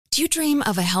Do you dream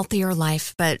of a healthier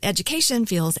life, but education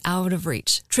feels out of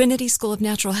reach? Trinity School of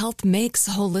Natural Health makes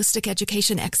holistic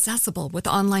education accessible with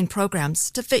online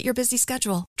programs to fit your busy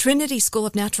schedule. Trinity School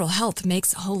of Natural Health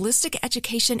makes holistic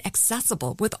education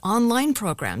accessible with online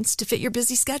programs to fit your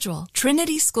busy schedule.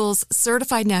 Trinity School's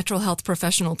Certified Natural Health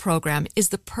Professional Program is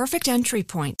the perfect entry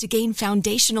point to gain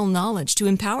foundational knowledge to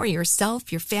empower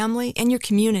yourself, your family, and your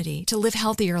community to live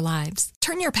healthier lives.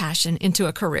 Turn your passion into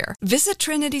a career. Visit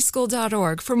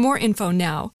trinityschool.org for more info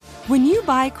now. When you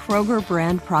buy Kroger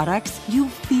brand products, you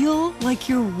feel like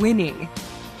you're winning.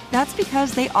 That's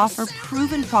because they offer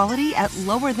proven quality at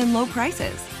lower than low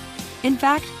prices. In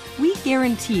fact, we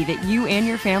guarantee that you and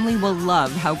your family will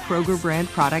love how Kroger brand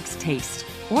products taste,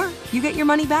 or you get your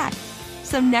money back.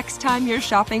 So next time you're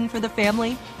shopping for the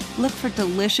family, look for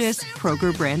delicious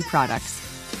Kroger brand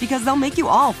products, because they'll make you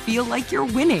all feel like you're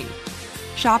winning.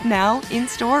 Shop now,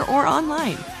 in-store, or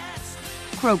online.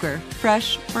 Kroger,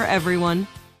 fresh for everyone.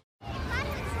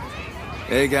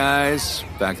 Hey guys,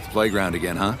 back at the playground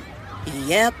again, huh?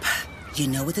 Yep. You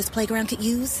know what this playground could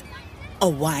use? A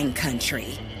wine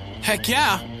country. Heck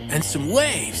yeah, and some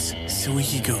waves so we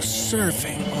could go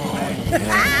surfing. Oh,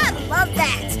 yeah. I love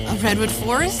that. A redwood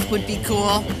forest would be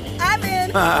cool. I'm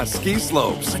in. Ski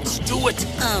slopes. Let's do it.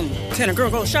 Can a girl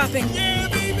go shopping? Yeah,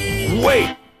 baby.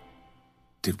 Wait!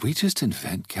 Did we just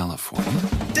invent California?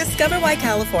 Discover why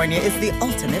California is the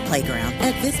ultimate playground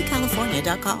at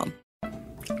visitcalifornia.com.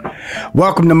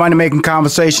 Welcome to Money Making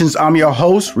Conversations. I'm your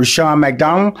host, Rushion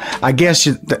McDonald. I guess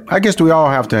we all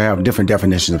have to have different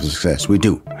definitions of success. We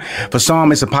do. For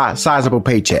some, it's a sizable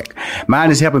paycheck.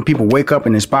 Mine is helping people wake up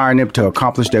and inspiring them to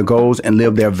accomplish their goals and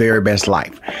live their very best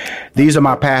life. These are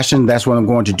my passions. That's what I'm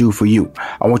going to do for you.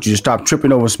 I want you to stop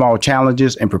tripping over small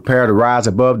challenges and prepare to rise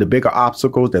above the bigger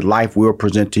obstacles that life will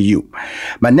present to you.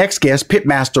 My next guest,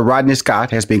 Pitmaster Rodney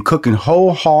Scott, has been cooking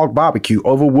whole hog barbecue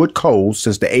over wood coals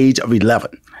since the age of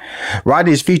 11.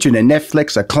 Rodney is featured in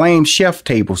Netflix acclaimed Chef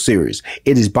Table series.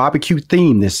 It is barbecue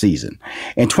themed this season.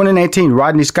 In 2019,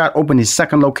 Rodney Scott opened his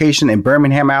second location in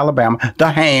Birmingham, Alabama,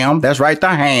 The Ham. That's right, The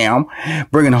Ham,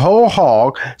 bringing whole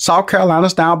hog, South Carolina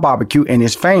style barbecue and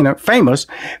his famous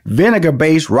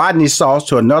vinegar-based Rodney sauce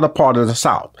to another part of the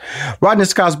South. Rodney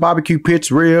Scott's barbecue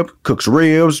pits cooks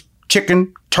ribs,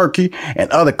 chicken, turkey, and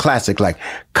other classics like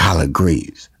collard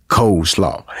greens,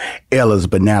 coleslaw, Ella's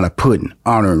banana pudding,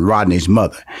 honoring Rodney's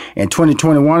mother. In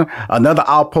 2021, another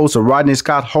outpost of Rodney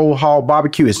Scott Whole Hog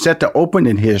Barbecue is set to open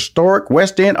in the historic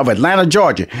West End of Atlanta,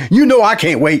 Georgia. You know I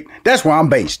can't wait. That's where I'm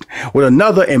based. With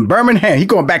another in Birmingham. He's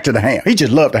going back to the ham. He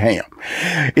just loved the ham.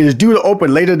 It is due to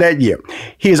open later that year.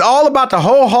 He is all about the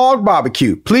whole hog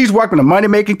barbecue. Please welcome to Money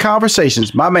Making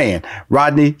Conversations, my man,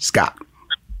 Rodney Scott.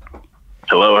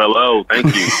 Hello. Thank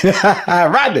you.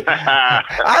 Rodney, I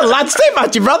have a lot to say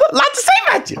about you, brother. A lot to say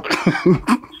about you.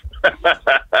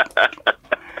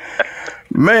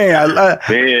 Man,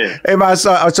 hey, my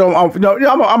son. So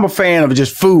I'm a fan of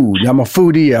just food. I'm a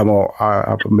foodie.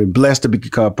 I've been blessed to be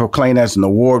proclaimed as an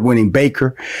award-winning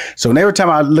baker. So every time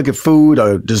I look at food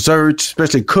or desserts,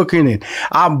 especially cooking, and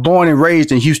I'm born and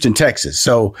raised in Houston, Texas,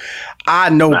 so I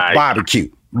know barbecue.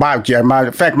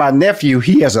 In fact, my nephew,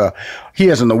 he has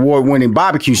an award-winning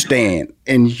barbecue stand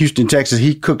in Houston, Texas.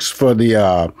 He cooks for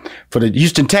the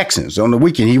Houston Texans on the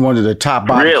weekend. He wanted the top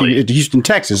barbecue at the Houston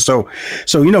Texans. So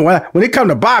when it comes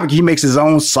to barbecue, he makes his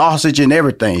own sausage and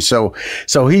everything. So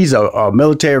he's a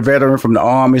military veteran from the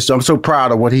Army. So I'm so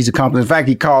proud of what he's accomplished. In fact,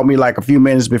 he called me like a few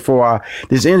minutes before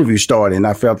this interview started, and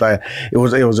I felt that it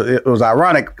was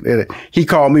ironic that he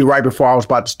called me right before I was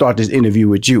about to start this interview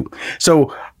with you.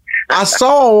 So I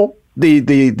saw the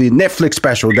Netflix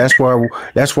special.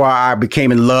 That's why I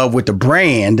became in love with the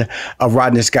brand of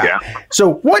Rodney Scott. Yeah.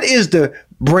 So what is the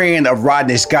brand of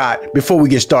Rodney Scott before we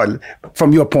get started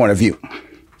from your point of view?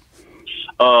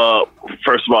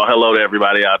 First of all, hello to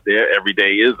everybody out there. Every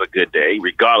day is a good day,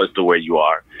 regardless of where you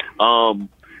are.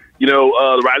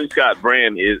 The Rodney Scott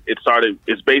brand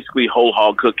it's basically whole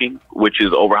hog cooking, which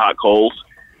is over hot coals.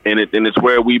 And it's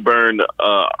where we burn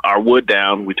our wood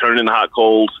down. We turn it into hot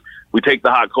coals. We take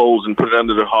the hot coals and put it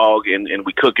under the hog, and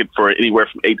we cook it for anywhere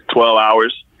from 8 to 12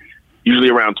 hours, usually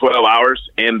around 12 hours.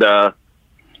 And and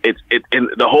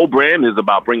the whole brand is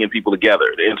about bringing people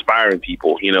together, inspiring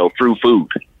people, through food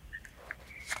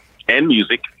and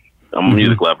music. I'm a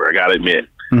music lover, I gotta admit.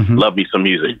 Mm-hmm. Love me some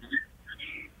music.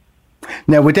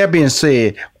 Now, with that being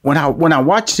said, when I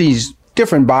watch these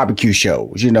different barbecue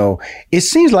shows, it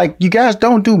seems like you guys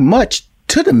don't do much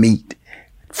to the meat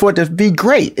for it to be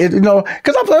great.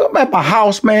 Because I'm at my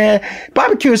house, man.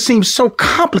 Barbecue seems so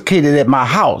complicated at my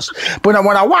house. But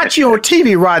when I watch you on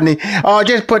TV, Rodney,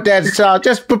 just put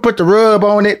put the rub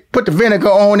on it, put the vinegar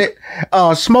on it,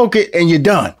 smoke it, and you're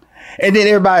done. And then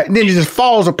it just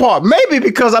falls apart. Maybe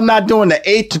because I'm not doing the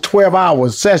 8 to 12 hour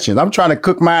sessions. I'm trying to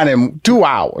cook mine in 2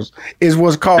 hours is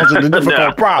what's causing the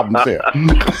difficult problems here.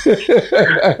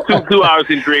 2 hours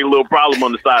can create a little problem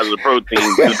on the size of the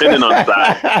protein, depending on the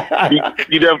size.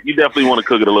 You definitely want to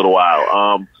cook it a little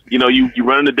while. You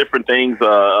run into different things.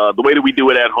 The way that we do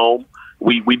it at home,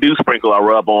 we do sprinkle our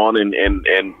rub on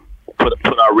and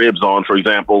put our ribs on, for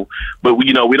example, but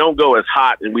we don't go as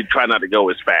hot, and we try not to go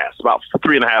as fast. About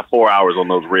 3.5, 4 hours on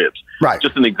those ribs. Right.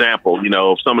 Just an example,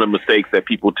 of some of the mistakes that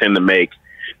people tend to make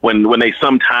when they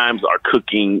sometimes are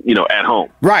cooking, at home.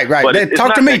 Right.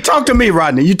 Talk to me,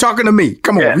 Rodney. You talking to me?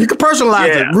 Come on, you can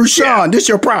personalize it. Rushion, this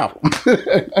your problem.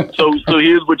 So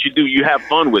here's what you do: you have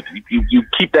fun with it. You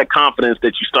keep that confidence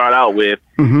that you start out with,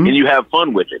 and you have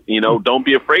fun with it. Don't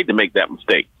be afraid to make that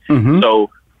mistake.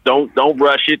 So. Don't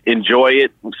rush it. Enjoy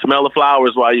it. Smell the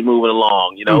flowers while you're moving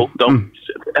along. Don't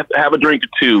have a drink or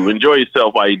two. Enjoy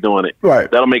yourself while you're doing it. Right.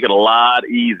 That'll make it a lot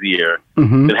easier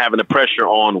than having the pressure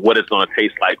on what it's going to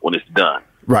taste like when it's done.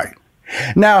 Right.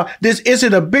 Now, is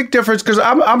it a big difference? Because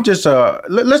I'm just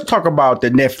let's talk about the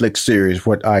Netflix series.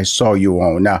 What I saw you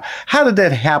on. Now, how did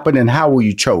that happen, and how were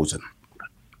you chosen?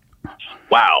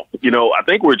 Wow. I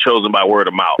think we're chosen by word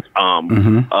of mouth.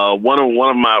 One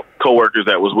of my coworkers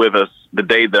that was with us the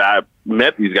day that I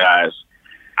met these guys,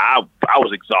 I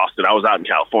was exhausted. I was out in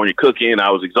California cooking. I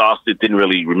was exhausted, didn't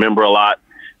really remember a lot.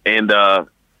 And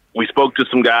we spoke to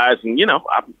some guys, and,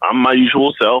 I'm my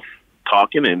usual self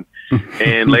talking.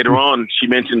 And later on, she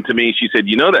mentioned to me, she said,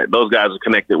 that those guys are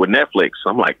connected with Netflix.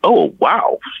 I'm like, oh,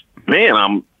 wow, man,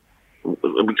 I'm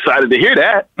excited to hear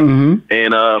that.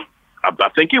 And I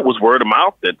think it was word of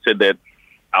mouth that said that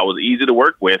I was easy to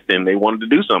work with and they wanted to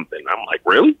do something. I'm like,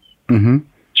 really?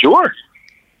 Sure.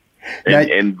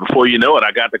 And before you know it,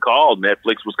 I got the call.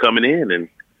 Netflix was coming in, and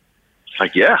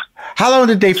like, yeah. How long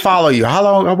did they follow you?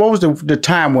 What was the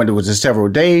time window? Was it several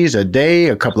days, a day,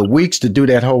 a couple of weeks to do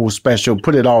that whole special,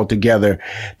 put it all together,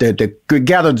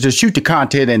 to shoot the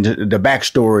content and the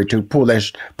backstory to pull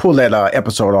that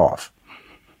episode off?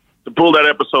 To pull that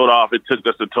episode off, it took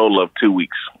us a total of 2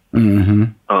 weeks.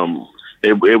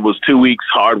 It was 2 weeks,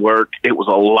 hard work. It was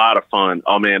a lot of fun.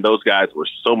 Oh man, those guys were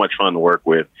so much fun to work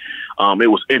with. It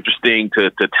was interesting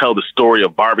to tell the story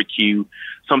of barbecue,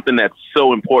 something that's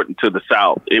so important to the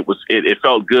South. It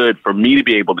felt good for me to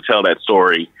be able to tell that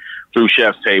story through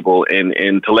Chef's Table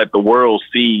and to let the world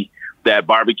see that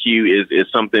barbecue is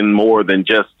something more than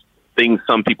just things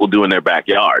some people do in their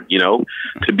backyard.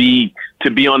 To be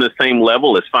on the same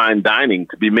level as fine dining,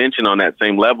 to be mentioned on that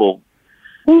same level.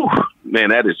 Whew, man,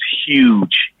 that is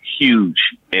huge.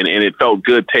 And it felt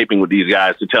good taping with these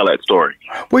guys to tell that story.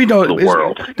 Well, the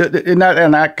world.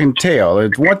 And I can tell.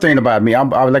 It's one thing about me.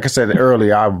 Like I said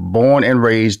earlier, I'm born and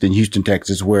raised in Houston,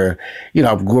 Texas, where,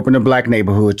 I grew up in a black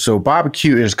neighborhood. So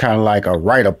barbecue is kind of like a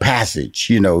rite of passage,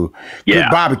 Good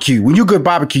barbecue. When you good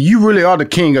barbecue, you really are the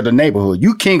king of the neighborhood.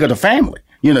 You king of the family.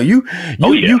 You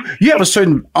have a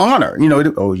certain honor,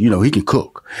 he can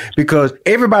cook, because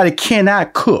everybody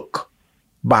cannot cook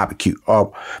barbecue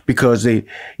because they,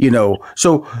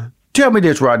 so tell me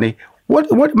this, Rodney,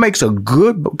 what makes a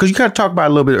good, because you kind of talked about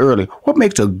it a little bit earlier, what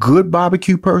makes a good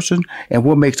barbecue person and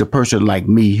what makes a person like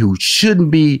me who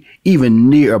shouldn't be even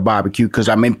near a barbecue because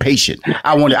I'm impatient.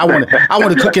 I want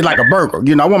to cook it like a burger.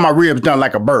 I want my ribs done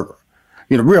like a burger,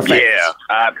 real fast.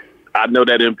 Yeah. I know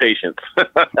that impatience.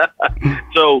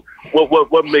 So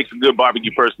what makes a good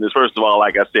barbecue person is, first of all,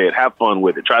 like I said, have fun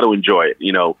with it. Try to enjoy it.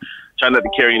 Try not to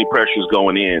carry any pressures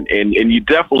going in. And you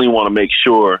definitely want to make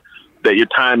sure that your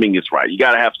timing is right. You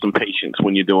got to have some patience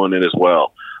when you're doing it as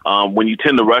well. When you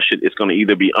tend to rush it, it's going to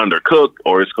either be undercooked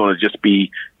or it's going to just be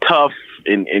tough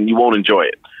and you won't enjoy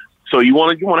it. So you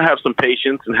want to have some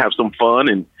patience and have some fun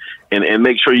and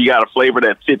make sure you got a flavor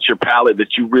that fits your palate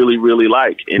that you really, really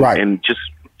like. And just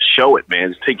show it,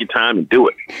 man. Just take your time and do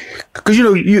it. Because,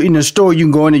 you in the store, you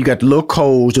can go in and you got the little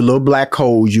coals, the little black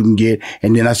coals you can get.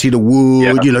 And then I see the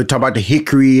wood, talk about the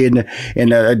hickory and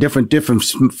different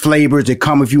flavors that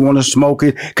come if you want to smoke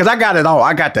it. Because I got it all.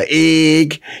 I got the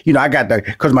egg,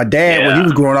 because my dad, when he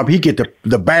was growing up, he get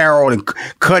the barrel and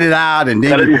cut it out and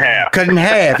then cut it in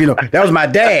half. That was my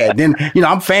dad. Then,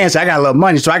 I'm fancy. I got a little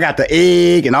money. So I got the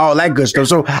egg and all that good stuff.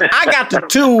 So I got the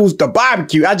tools to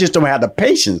barbecue. I just don't have the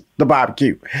patience to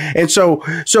barbecue. And so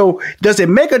does it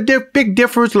make a big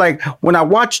difference? Like when I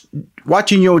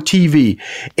watching you on TV,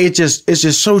 it's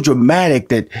just so dramatic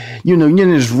that you're in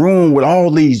this room with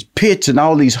all these pits and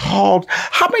all these hogs.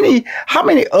 How many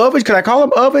ovens? Can I call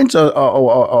them ovens?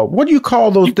 Or what do you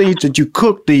call those things that you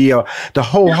cook the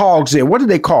whole hogs in? What do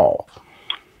they call?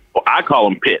 Well, I call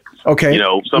them pits. Okay.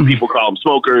 Some people call them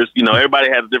smokers. Everybody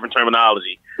has a different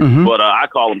terminology, but I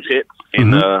call them pits.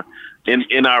 And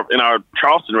in our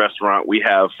Charleston restaurant, we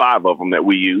have 5 of them that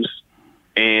we use.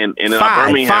 And in our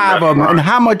Birmingham five of them. And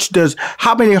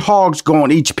how many hogs go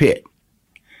on each pit?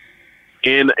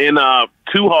 In 2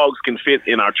 hogs can fit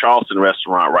in our Charleston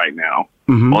restaurant right now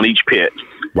on each pit.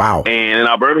 Wow. And in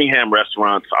our Birmingham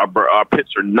restaurants, our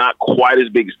pits are not quite as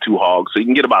big as 2 hogs. So you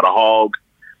can get about a hog,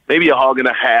 maybe a hog and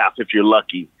a half if you're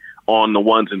lucky, on the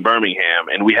ones in Birmingham.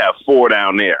 And we have 4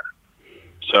 down there.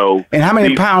 So. And how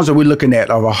many pounds are we looking at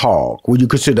of a hog? Would you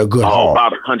consider a good hog?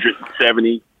 About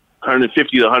 150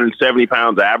 to 170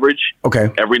 pounds average. Okay.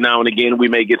 Every now and again, we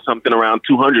may get something around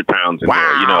 200 pounds in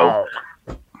there,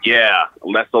 Yeah,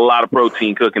 that's a lot of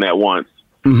protein cooking at once.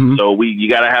 So you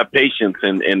got to have patience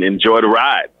and enjoy the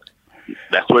ride.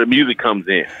 That's where the music comes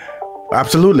in.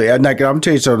 Absolutely. I'm telling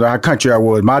you something, our country I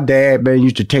was. My dad, man,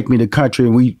 used to take me to the country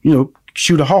and we,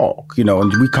 shoot a hog,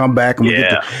 and we come back and we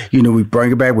get we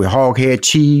bring it back with hog head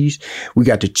cheese. We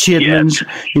got the chitlins,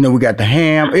 we got the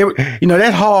ham.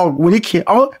 That hog, when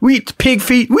we eat pig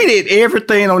feet, we did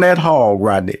everything on that hog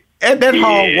right there. That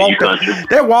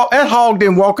hog that hog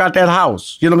didn't walk out that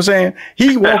house. You know what I'm saying?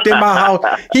 He walked in my house.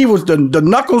 He was the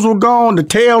knuckles were gone, the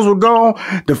tails were gone,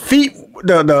 the feet,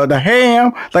 the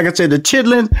ham, like I said, the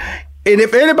chitlins. And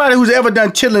if anybody who's ever done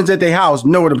chitlins at their house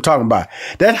know what I'm talking about,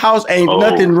 that house ain't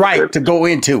nothing right to go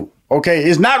into. Okay,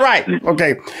 it's not right.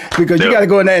 Okay, because you got to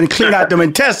go in there and clean out them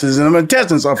intestines, and them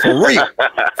intestines are for real,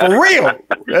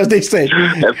 as they say.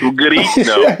 That's some good eating,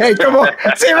 though. Hey, come on,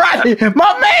 see, Rodney,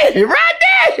 my man, right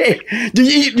there. Do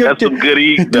you eat that's some good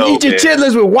eating? Do you eat your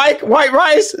chitlins with white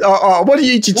rice, or what do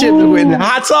you eat your chitlins with?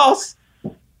 Hot sauce?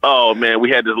 Oh, man,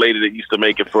 we had this lady that used to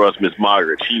make it for us, Miss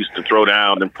Margaret. She used to throw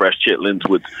down them fresh chitlins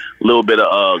with a little bit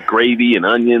of gravy and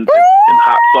onions and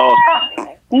hot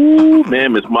sauce. Ooh,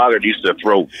 man, Miss Margaret used to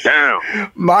throw down.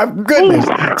 My goodness.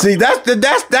 Ooh. See,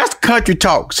 that's country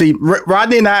talk. See,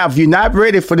 Rodney and I, if you're not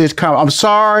ready for this I'm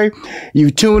sorry.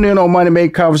 You tune in on Money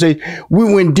Making Conversation.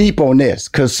 We went deep on this.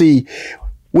 Because, see,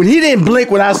 when he didn't blink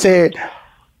when I said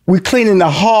we cleaning the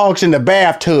hogs in the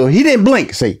bathtub, he didn't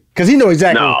blink, see. Because he know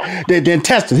exactly the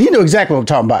intestines. He knew exactly what I'm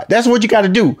talking about. That's what you got to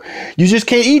do. You just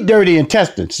can't eat dirty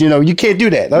intestines. You can't do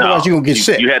that. Otherwise, you're going to get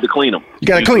sick. You had to clean them. You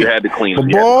got to clean them. You had to clean them.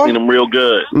 But boy, clean them real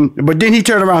good. But then he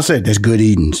turned around and said, that's good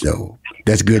eating, though.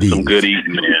 That's good eating. Some good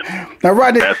eating, man. Now,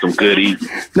 Rodney, that's some good eating.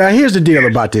 Now, here's the deal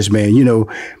about this, man. You're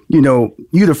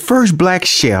the first black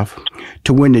chef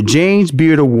to win the James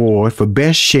Beard Award for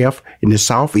Best Chef in the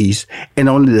Southeast, and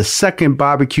only the second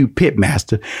barbecue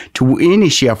pitmaster to win any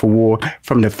chef award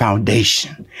from the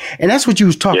foundation. And that's what you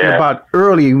was talking about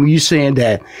earlier when you saying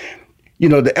that,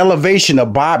 the elevation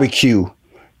of barbecue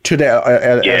to that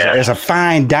as a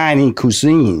fine dining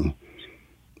cuisine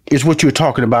is what you're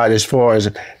talking about as far as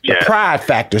the pride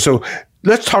factor. So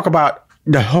let's talk about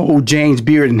the whole James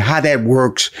Beard and how that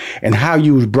works and how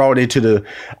you was brought into the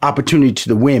opportunity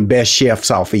to win Best Chef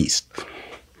Southeast.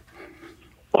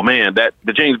 Well, man,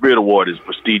 the James Beard Award is a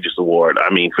prestigious award.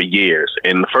 I mean, for years.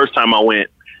 And the first time I went,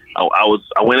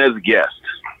 I went as a guest,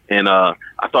 and I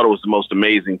thought it was the most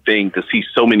amazing thing to see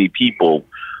so many people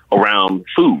around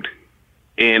food.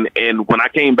 And when I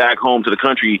came back home to the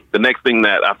country, the next thing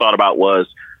that I thought about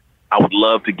was I would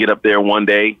love to get up there one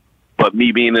day. But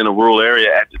me being in a rural area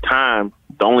at the time,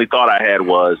 the only thought I had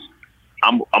was,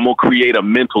 I'm going to create a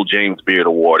mental James Beard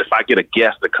Award. If I get a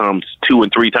guest that comes 2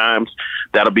 and 3 times,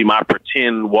 that'll be my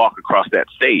pretend walk across that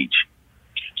stage.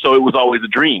 So it was always a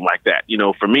dream like that,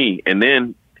 for me. And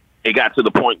then it got to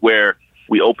the point where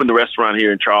we opened the restaurant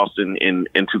here in Charleston in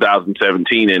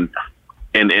 2017. And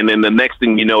then the next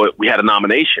thing you know, we had a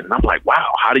nomination. And I'm like,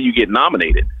 wow, how do you get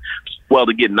nominated? Well,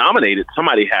 to get nominated,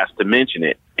 somebody has to mention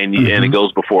it. And it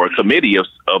goes before a committee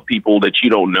of people that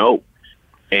you don't know.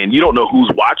 And you don't know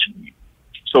who's watching you.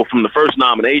 So from the first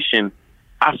nomination,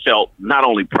 I felt not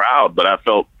only proud, but I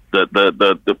felt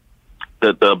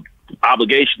the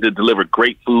obligation to deliver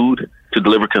great food, to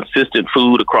deliver consistent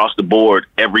food across the board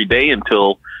every day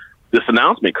until this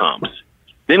announcement comes.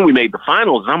 Then we made the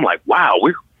finals, and I'm like, wow,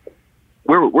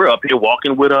 we're up here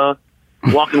walking with the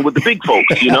big folks,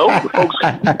 the folks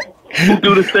who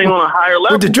do this thing on a higher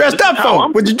level. With the dressed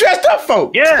up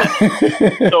folk. Yeah.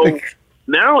 So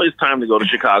now it's time to go to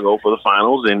Chicago for the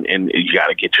finals, and you got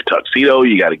to get your tuxedo,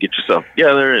 you got to get yourself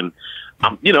together, and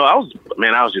I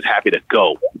was just happy to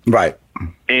go. Right.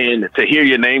 And to hear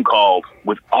your name called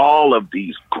with all of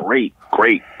these great,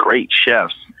 great, great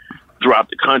chefs throughout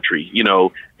the country,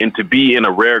 and to be in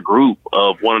a rare group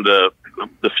of one of the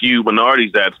few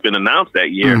minorities that's been announced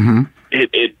that year,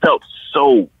 it felt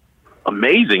so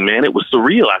amazing, man. It was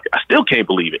surreal. I still can't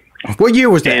believe it. What year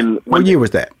was that? What year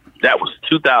was that? That was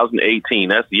 2018.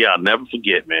 That's the year I'll never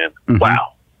forget, man.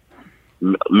 Wow.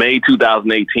 May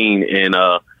 2018. And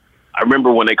I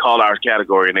remember when they called our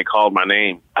category and they called my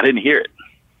name, I didn't hear it.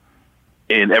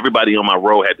 And everybody on my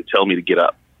row had to tell me to get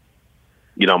up.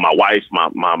 My wife,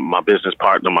 my business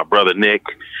partner, my brother Nick,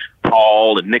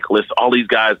 Paul, and Nicholas, all these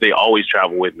guys, they always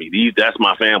travel with me. That's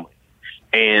my family.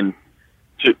 And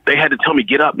they had to tell me,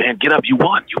 get up, man, get up. You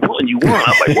won. I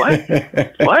was like,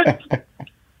 what? What?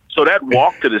 So that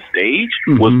walk to the stage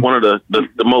was one of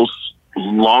the most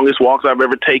longest walks I've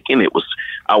ever taken. It was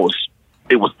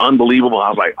unbelievable. I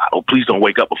was like, oh, please don't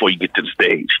wake up before you get to the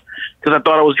stage, because I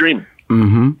thought I was dreaming.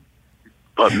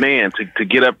 But man, to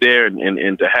get up there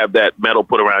and to have that medal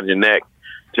put around your neck,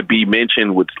 to be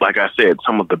mentioned with, like I said,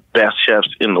 some of the best chefs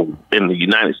in the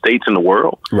United States and the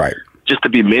world. Right. Just to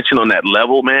be mentioned on that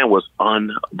level, man, was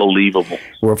unbelievable.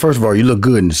 Well, first of all, you look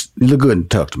good in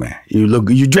tux, man.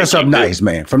 You dress up nice,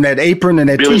 man. From that apron and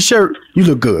that T-shirt, you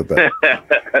look good, bro.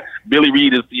 Billy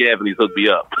Reed and Steve Evans hooked me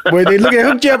up. Well, they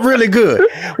hooked you up really good.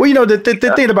 Well, the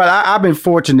thing about it, I've been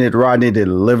fortunate, Rodney, to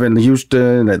live in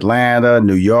Houston, Atlanta,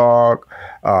 New York,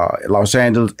 Los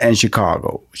Angeles, and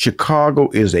Chicago. Chicago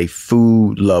is a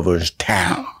food lover's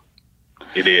town.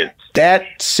 It is. That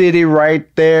city right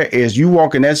there is, you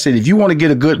walk in that city, if you want to get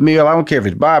a good meal, I don't care if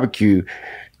it's barbecue,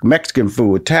 Mexican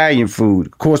food, Italian food,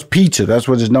 of course, pizza, that's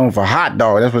what it's known for, hot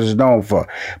dog, that's what it's known for.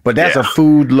 But that's a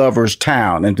food lover's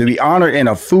town. And to be honored in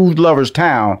a food lover's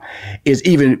town is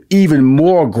even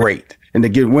more great. And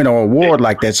to win an award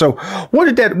like that. So what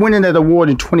did that winning that award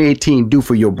in 2018 do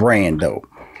for your brand, though?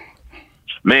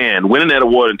 Man, winning that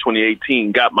award in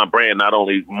 2018 got my brand not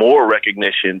only more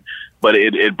recognition, but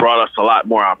it brought us a lot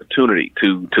more opportunity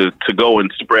to go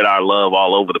and spread our love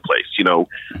all over the place.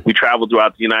 We traveled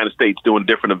throughout the United States doing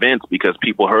different events because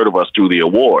people heard of us through the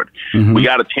award. We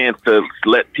got a chance to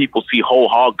let people see whole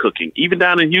hog cooking, even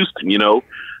down in Houston.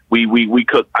 We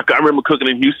cook. I remember cooking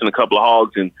in Houston a couple of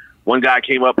hogs, and one guy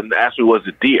came up and asked me, was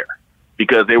it deer?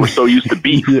 Because they were so used to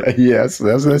beef. Yes,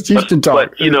 that's Houston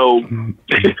talk. But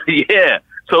yeah.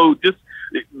 So just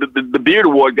the Beard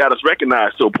Award got us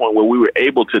recognized to a point where we were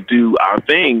able to do our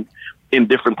thing in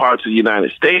different parts of the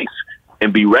United States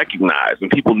and be recognized,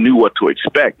 and people knew what to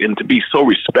expect, and to be so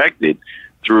respected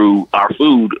through our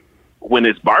food when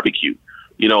it's barbecue.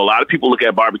 A lot of people look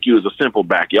at barbecue as a simple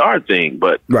backyard thing,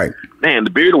 but man,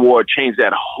 the Beard Award changed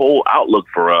that whole outlook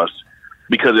for us,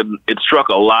 because it struck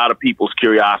a lot of people's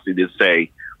curiosity to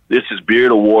say, this is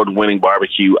Beard Award winning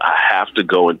barbecue. I have to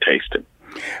go and taste it.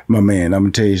 My man, I'm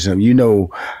gonna tell you something.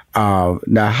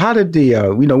 Now how did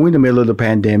we're in the middle of the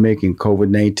pandemic and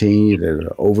COVID-19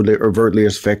 that overtly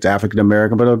affects African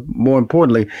American, but more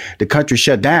importantly, the country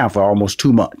shut down for almost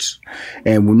 2 months,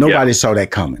 and nobody saw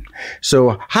that coming.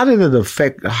 So how did it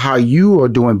affect how you are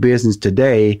doing business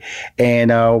today,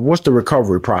 and what's the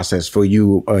recovery process for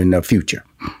you in the future?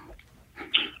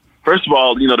 First of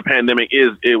all, the pandemic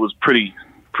was pretty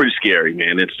scary,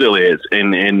 man. It still is.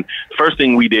 And first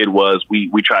thing we did was we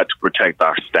tried to protect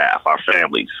our staff, our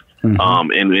families.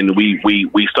 And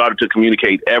we started to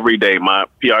communicate every day. My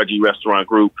PRG restaurant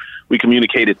group, we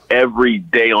communicated every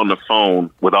day on the phone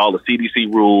with all the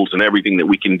CDC rules and everything that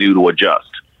we can do to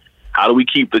adjust. How do we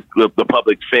keep the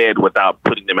public fed without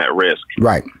putting them at risk?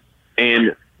 Right.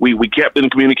 And we kept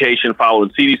in communication following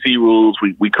CDC rules.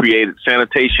 We created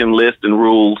sanitation lists and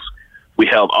rules. We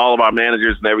held all of our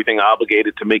managers and everything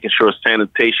obligated to making sure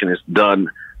sanitation is done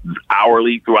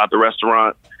hourly throughout the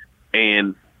restaurant.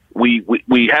 And we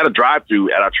had a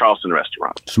drive-through at our Charleston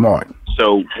restaurant. Smart.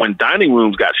 So when dining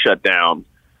rooms got shut down,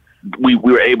 we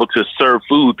were able to serve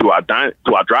food through our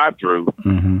drive-through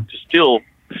to still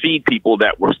feed people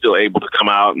that were still able to come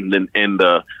out, and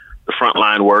the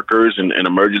frontline workers and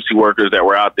emergency workers that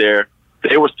were out there,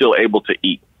 they were still able to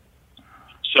eat.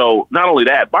 So not only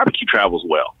that, barbecue travels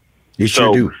well. You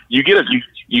sure do. You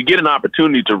get an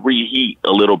opportunity to reheat a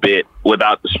little bit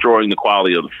without destroying the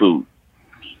quality of the food.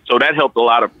 So that helped a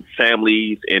lot of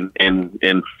families and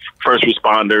first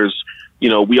responders.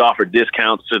 We offer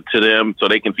discounts to them so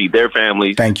they can feed their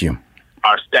families. Thank you.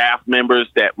 Our staff members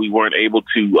that we weren't able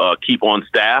to keep on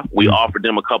staff, we offered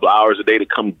them a couple hours a day to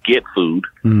come get food.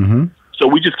 So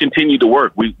we just continued to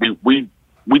work. We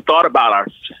thought about our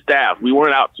staff. We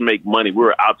weren't out to make money. We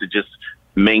were out to just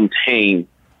maintain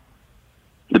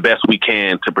the best we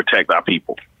can to protect our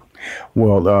people.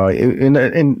 Well,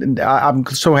 and I'm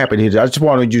so happy to hear that. I just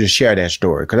wanted you to share that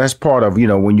story because that's part of,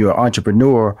 when you're an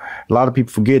entrepreneur, a lot of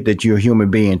people forget that you're a human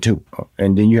being too.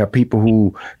 And then you have people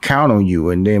who count on you.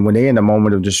 And then when they're in a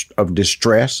moment of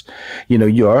distress,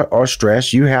 or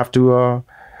stress, you have to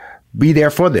be there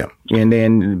for them, and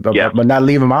then but not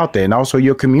leave them out there. And also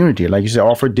your community, like you said,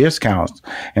 offer discounts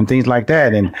and things like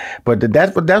that. But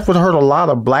that's what hurt a lot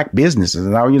of black businesses.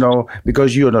 And now,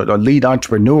 because you're the lead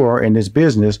entrepreneur in this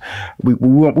business,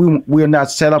 we're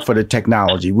not set up for the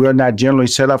technology. We're not generally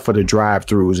set up for the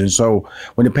drive-throughs. And so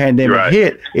when the pandemic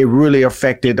hit, it really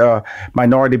affected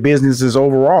minority businesses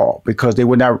overall because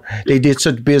they did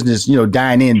such business,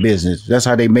 dine-in business. That's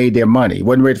how they made their money.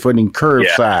 Wasn't ready for the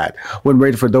curbside. Wasn't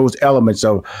ready for those elements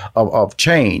of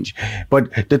change. But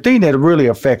the thing that really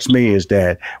affects me is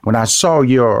that when I saw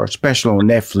your special on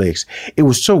Netflix, it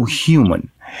was so human.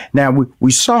 Now,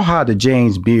 we saw how the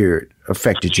James Beard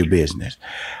affected your business.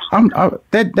 That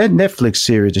Netflix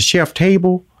series, The Chef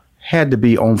Table, had to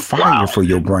be on fire for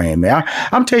your brand, man.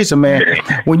 I'm telling you something, man.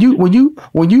 When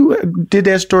you did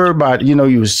that story about, you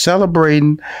were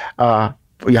celebrating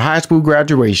your high school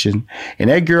graduation,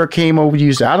 and that girl came over to you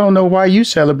and said, I don't know why you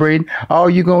celebrating. All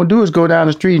you gonna do is go down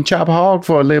the street and chop a hog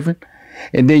for a living.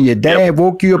 And then your dad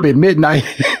woke you up at midnight.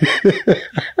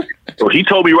 Well, he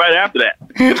told me right after that.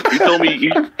 He told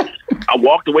me, I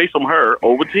walked away from her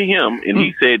over to him, and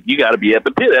he said, you got to be at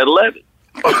the pit at 11.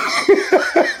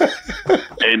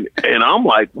 and I'm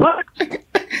like, what?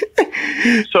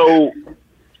 So,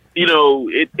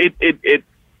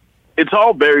 it's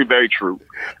all very, very true,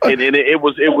 and it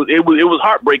was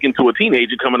heartbreaking to a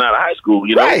teenager coming out of high school.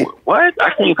 Right. What?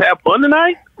 I can't have fun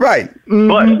tonight. Right. Mm-hmm.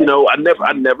 But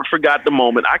I never forgot the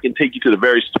moment. I can take you to the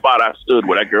very spot I stood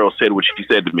where that girl said what she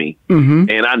said to me,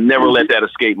 and I never let that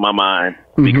escape my mind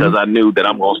because I knew that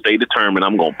I'm gonna stay determined.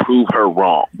 I'm gonna prove her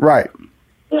wrong. Right.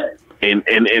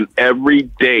 And every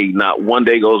day, not one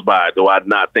day goes by though I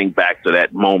not think back to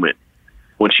that moment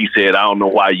when she said, "I don't know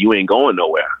why you ain't going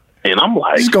nowhere." And I'm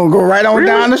like, he's going to go right on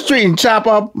down the street and chop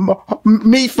up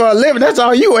meat for a living. That's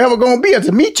all you ever going to be, as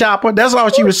a meat chopper. That's all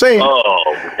she was saying.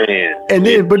 Oh, man. And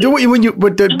then, but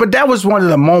that was one of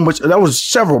the moments, that was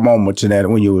several moments in that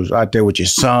when you was out there with your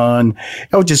son.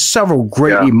 That was just several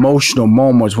great emotional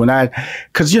moments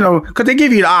because they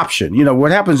give you the option.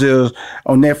 What happens is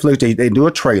on Netflix, they do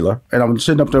a trailer, and I'm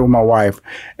sitting up there with my wife,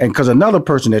 and because another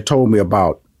person that told me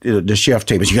about the Chef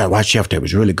Table. You got to watch Chef Table.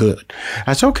 It's really good.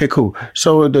 I said, okay, cool.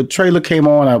 So the trailer came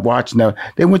on. I watched. Now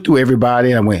they went through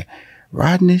everybody. And I went,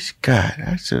 Rodney Scott.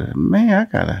 I said, man,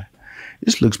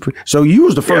 this looks pretty. So you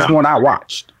was the first one I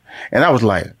watched. And I was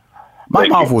like, my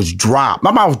mouth was dropped. My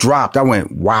mouth dropped. I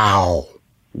went, wow.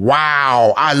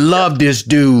 I love this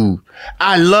dude.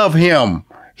 I love him.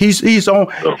 He's on,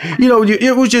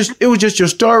 it was just your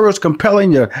story was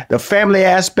compelling, the family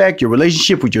aspect, your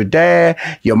relationship with your dad,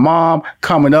 your mom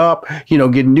coming up,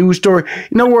 getting news story.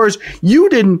 In other words,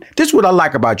 this is what I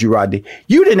like about you, Rodney.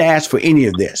 You didn't ask for any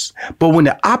of this, but when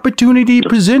the opportunity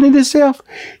presented itself,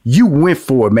 you went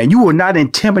for it, man. You were not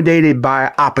intimidated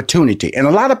by opportunity. And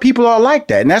a lot of people are like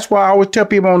that. And that's why I always tell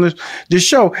people on this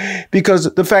show, because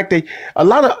the fact that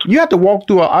you have to walk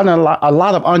through a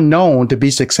lot of unknown to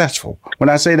be successful. When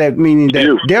I say that, meaning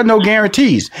that there are no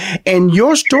guarantees. And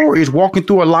your story is walking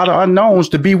through a lot of unknowns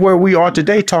to be where we are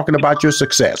today talking about your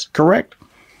success, correct?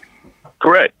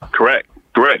 Correct.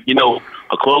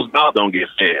 A closed mouth don't get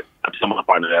fed. I tell my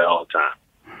partner that all the time.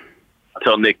 I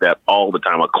tell Nick that all the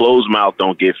time. A closed mouth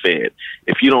don't get fed.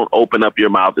 If you don't open up your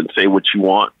mouth and say what you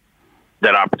want,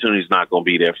 that opportunity is not going to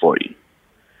be there for you.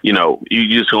 You're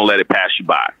just going to let it pass you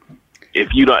by.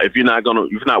 If you're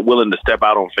not willing to step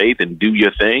out on faith and do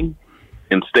your thing,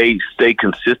 and stay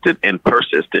consistent and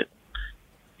persistent,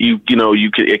 it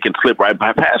can slip right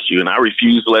by past you. And I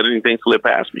refuse to let anything slip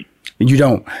past me. You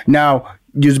don't. Now,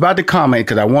 you was about to comment,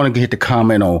 because I want to get the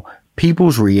comment on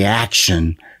people's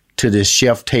reaction to this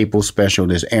Chef Table special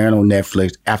that's airing on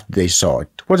Netflix after they saw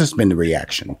it. What has been the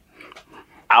reaction?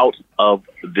 Out of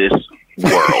this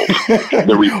world.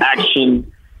 The reaction,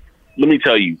 let me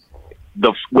tell you,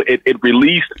 it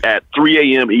released at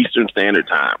 3 a.m. Eastern Standard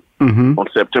Time on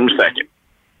September 2nd.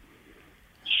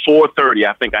 4:30,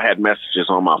 I think I had messages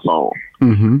on my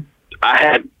phone. I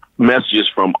had messages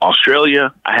from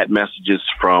Australia. I had messages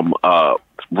from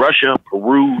Russia,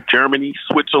 Peru, Germany,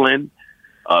 Switzerland,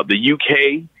 the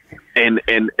UK, and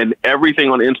everything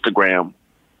on Instagram.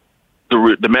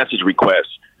 The message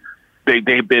requests,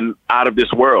 they've been out of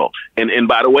this world. And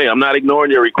by the way, I'm not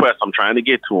ignoring your requests. I'm trying to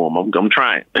get to them. I'm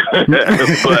trying, but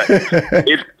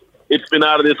it's been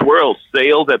out of this world.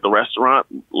 Sales at the restaurant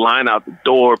line out the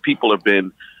door. People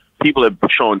have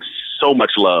shown so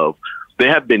much love.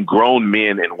 there have been grown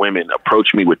men and women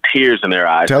approach me with tears in their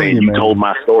eyes saying, you told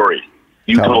my story.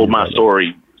 You told my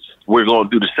story. We're going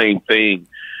to do the same thing.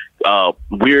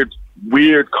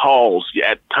 Weird calls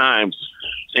at times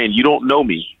saying, you don't know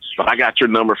me, but I got your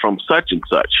number from such and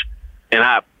such.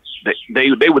 And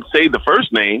they would say the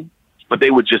first name, but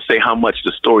they would just say how much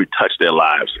the story touched their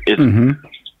lives.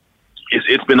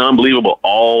 It's been unbelievable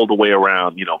all the way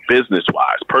around, you know,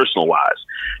 business-wise, personal-wise.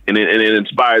 And it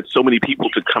inspired so many people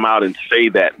to come out and say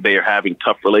that they're having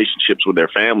tough relationships with their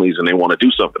families and they want to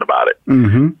do something about it.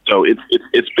 So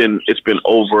it's been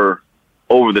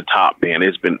over the top, man.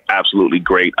 It's been absolutely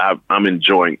great. I'm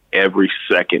enjoying every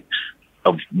second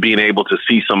of being able to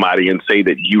see somebody and say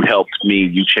that you helped me,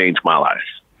 you changed my life.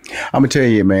 I'm gonna tell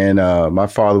you, man. My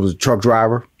father was a truck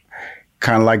driver,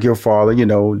 kind of like your father. You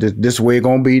know, this way it's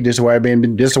gonna be. This way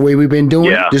This way we've been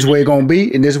doing. Yeah. It. This way it's gonna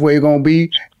be, and this way it's gonna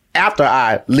be after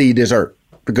I leave this earth,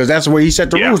 because that's where he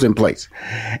set the rules in place.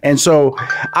 And so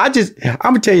I'm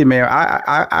gonna tell you, man.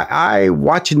 I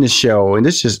watching the show, and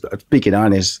this just speaking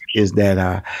honest, is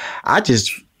that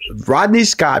Rodney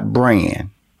Scott Brand.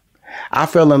 I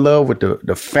fell in love with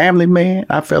the family man.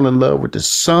 I fell in love with the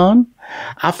son.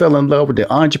 I fell in love with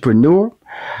the entrepreneur.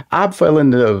 I fell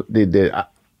in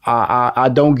I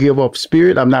don't give up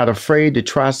spirit. I'm not afraid to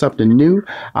try something new.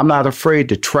 I'm not afraid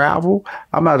to travel.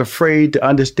 I'm not afraid to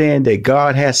understand that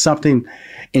God has something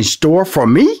in store for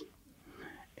me.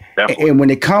 And when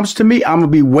it comes to me, I'm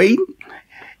going to be waiting,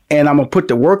 and I'm going to put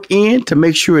the work in to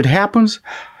make sure it happens.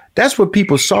 That's what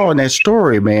people saw in that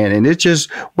story, man. And it's just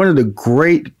one of the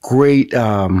great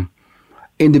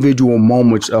individual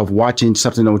moments of watching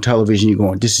something on television. You're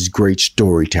going, this is great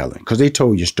storytelling, because they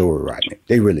told your story right.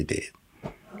 They really did.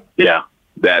 Yeah,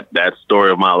 that story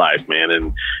of my life, man.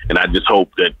 And I just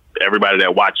hope that everybody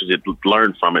that watches it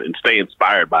learn from it and stay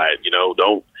inspired by it. You know,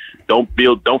 don't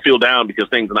feel down because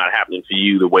things are not happening for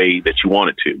you the way that you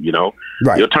want it to. You know,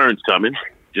 your turn's coming.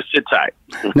 Just sit tight.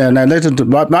 Now, listen to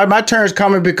my turn's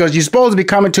coming, because you're supposed to be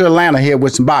coming to Atlanta here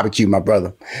with some barbecue, my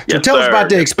brother. So tell us about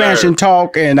the expansion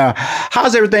talk, and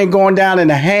how's everything going down in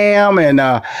the Ham,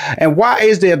 and why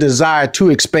is there a desire to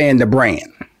expand the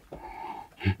brand?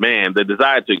 Man, the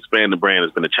desire to expand the brand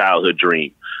has been a childhood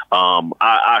dream.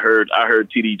 I heard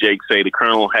TD Jakes say the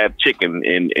Colonel had chicken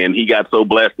and he got so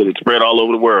blessed that it spread all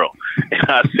over the world. And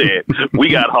I said, we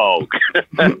got hog.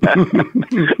 And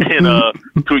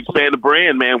to expand the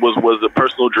brand, man, was a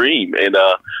personal dream. And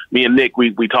me and Nick,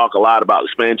 we talk a lot about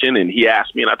expansion, and he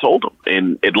asked me and I told him.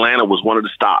 And Atlanta was one of the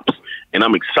stops. And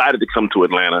I'm excited to come to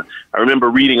Atlanta. I remember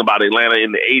reading about Atlanta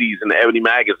in the 80s in the Ebony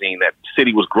magazine, that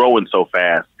city was growing so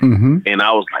fast. And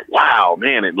I was like, wow,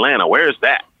 man, Atlanta, where is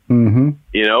that? You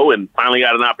know, and finally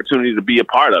got an opportunity to be a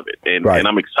part of it. And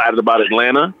I'm excited about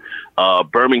Atlanta,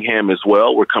 Birmingham as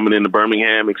well. We're coming into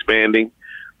Birmingham, expanding.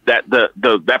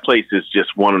 That place is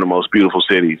just one of the most beautiful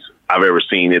cities I've ever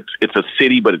seen. It's a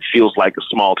city, but it feels like a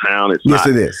small town. It's yes,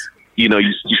 it is. You know,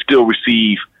 you still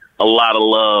receive a lot of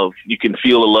love. You can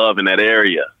feel the love in that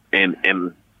area. And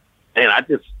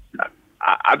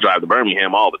I drive to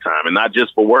Birmingham all the time, and not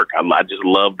just for work. I just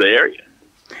love the area.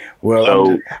 Well,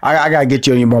 so, I got to get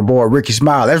you on my boy, Ricky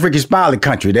Smiley. That's Ricky Smiley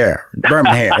country there,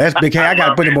 Birmingham. That's big. I got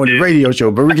to put him on the radio show.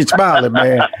 But Ricky Smiley,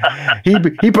 man,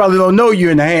 he probably don't know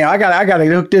you in the Ham. I got to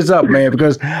hook this up, man,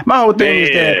 because my whole thing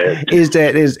is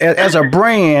that as a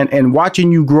brand, and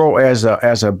watching you grow as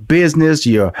a business.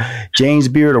 You're James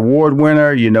Beard Award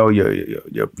winner. You know,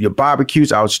 your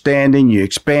barbecue's outstanding. You're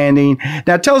expanding.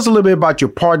 Now, tell us a little bit about your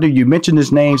partner. You mentioned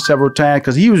his name several times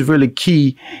because he was really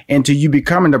key into you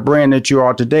becoming the brand that you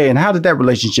are today. And how did that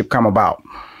relationship come about?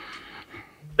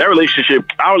 Our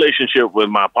relationship with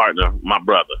my partner, my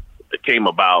brother, it came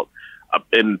about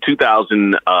in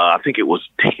 2000. I think it was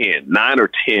 9 or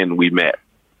 10. We met,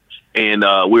 and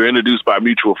we were introduced by a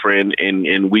mutual friend,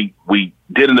 and we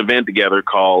did an event together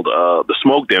called the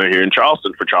Smoke Dinner here in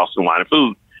Charleston for Charleston Wine and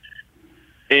Food.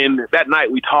 And that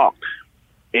night we talked,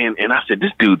 and I said,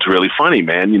 "This dude's really funny,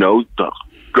 man. You know."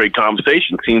 Great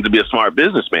conversation. Seems to be a smart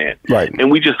businessman. Right.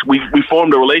 And we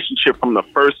formed a relationship from the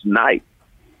first night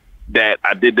that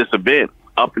I did this event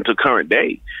up until current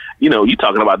day. You know, you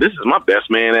talking about, this is my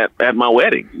best man at my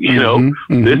wedding. You know,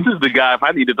 this is the guy, if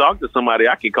I need to talk to somebody,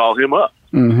 I can call him up.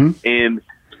 And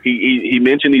he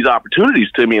mentioned these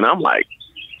opportunities to me, and I'm like,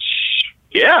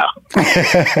 yeah.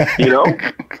 You know,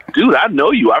 dude, I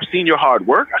know you. I've seen your hard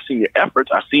work. I've seen your efforts.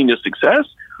 I've seen your success.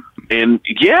 And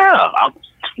I'll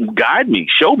guide me,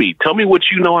 show me, tell me what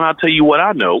you know, and I'll tell you what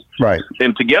I know. Right.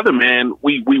 And together, man,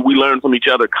 we learn from each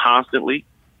other constantly.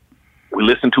 We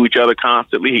listen to each other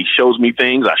constantly. He shows me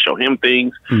things, I show him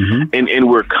things, and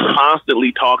we're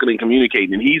constantly talking and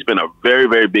communicating. And he's been a very,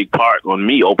 very big part on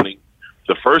me opening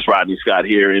the first Rodney Scott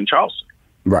here in Charleston.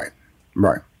 Right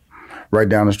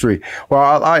down the street.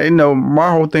 Well, I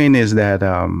my whole thing is that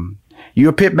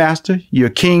you're a pit master. You're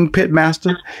a king pit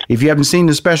master. If you haven't seen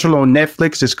the special on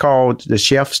Netflix, it's called The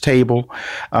Chef's Table.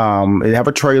 They have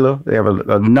a trailer. They have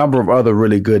a number of other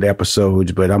really good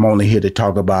episodes, but I'm only here to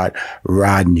talk about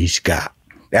Rodney Scott.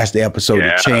 That's the episode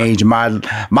that changed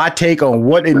my take on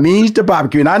what it means to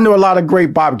barbecue. And I know a lot of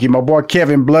great barbecue. My boy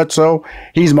Kevin Bludso,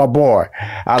 he's my boy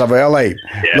out of L.A. Yeah.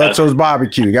 Bludso's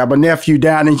Barbecue. Got my nephew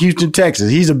down in Houston, Texas.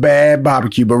 He's a bad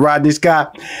barbecue. But Rodney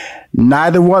Scott,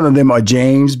 neither one of them are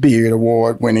James Beard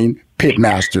Award-winning pit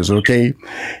masters, okay?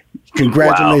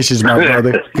 Congratulations, my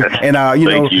brother. And,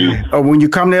 when you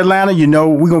come to Atlanta,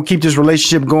 we're going to keep this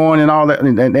relationship going and all that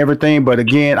and everything. But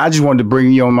again, I just wanted to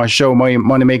bring you on my show,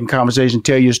 Money Making Conversation,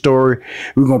 tell your story.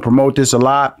 We're going to promote this a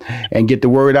lot and get the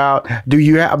word out. Do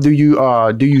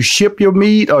you ship your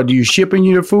meat, or do you shipping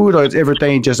your food, or is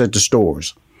everything just at the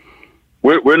stores?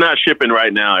 We're not shipping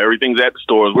right now. Everything's at the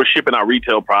stores. We're shipping our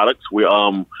retail products.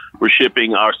 We're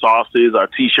shipping our sauces, our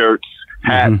T-shirts,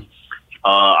 hats,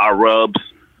 our rubs.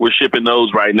 We're shipping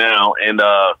those right now, and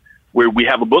we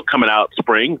have a book coming out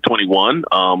spring 21.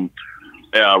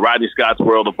 Rodney Scott's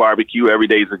World of Barbecue. Every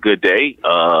Day is a Good Day.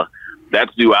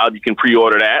 That's due out. You can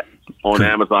pre-order that on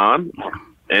Amazon,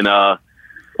 and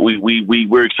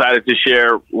we're excited to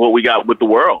share what we got with the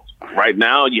world. Right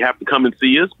now, you have to come and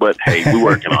see us, but hey, we're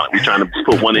working on it. We're trying to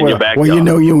put one in your backyard. Well,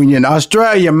 when you're in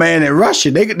Australia, man, and Russia,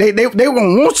 they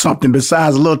won't want something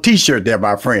besides a little T-shirt there,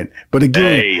 my friend. But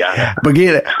again,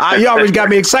 you always got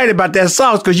me excited about that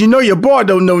sauce, because your boy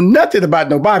don't know nothing about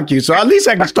no barbecue. So at least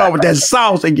I can start with that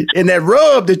sauce and that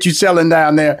rub that you selling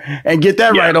down there and get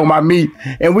that right on my meat,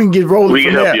 and we can get rolling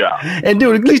from there. And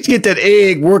dude, at least get that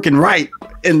egg working right.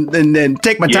 And then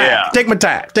take my time. Yeah. Take my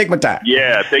time.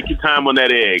 Yeah, take your time on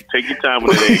that egg.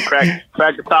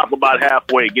 Crack the top about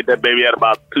halfway. Get that baby at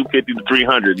about 250 to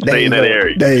 300. Stay in that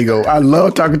area. There you go. I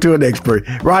love talking to an expert.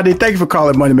 Rodney, thank you for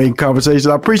calling Money Making Conversations.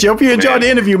 I appreciate it. Hope you enjoyed the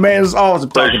interview, man. It was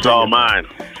awesome talking to you. Pleasure's all mine.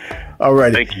 All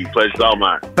right. Thank you. Pleasure's all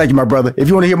mine. Thank you, my brother. If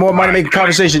you want to hear more Money Making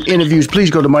Conversation interviews,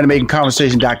 please go to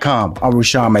moneymakingconversation.com. I'm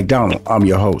Rushion McDonald. I'm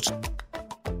your host.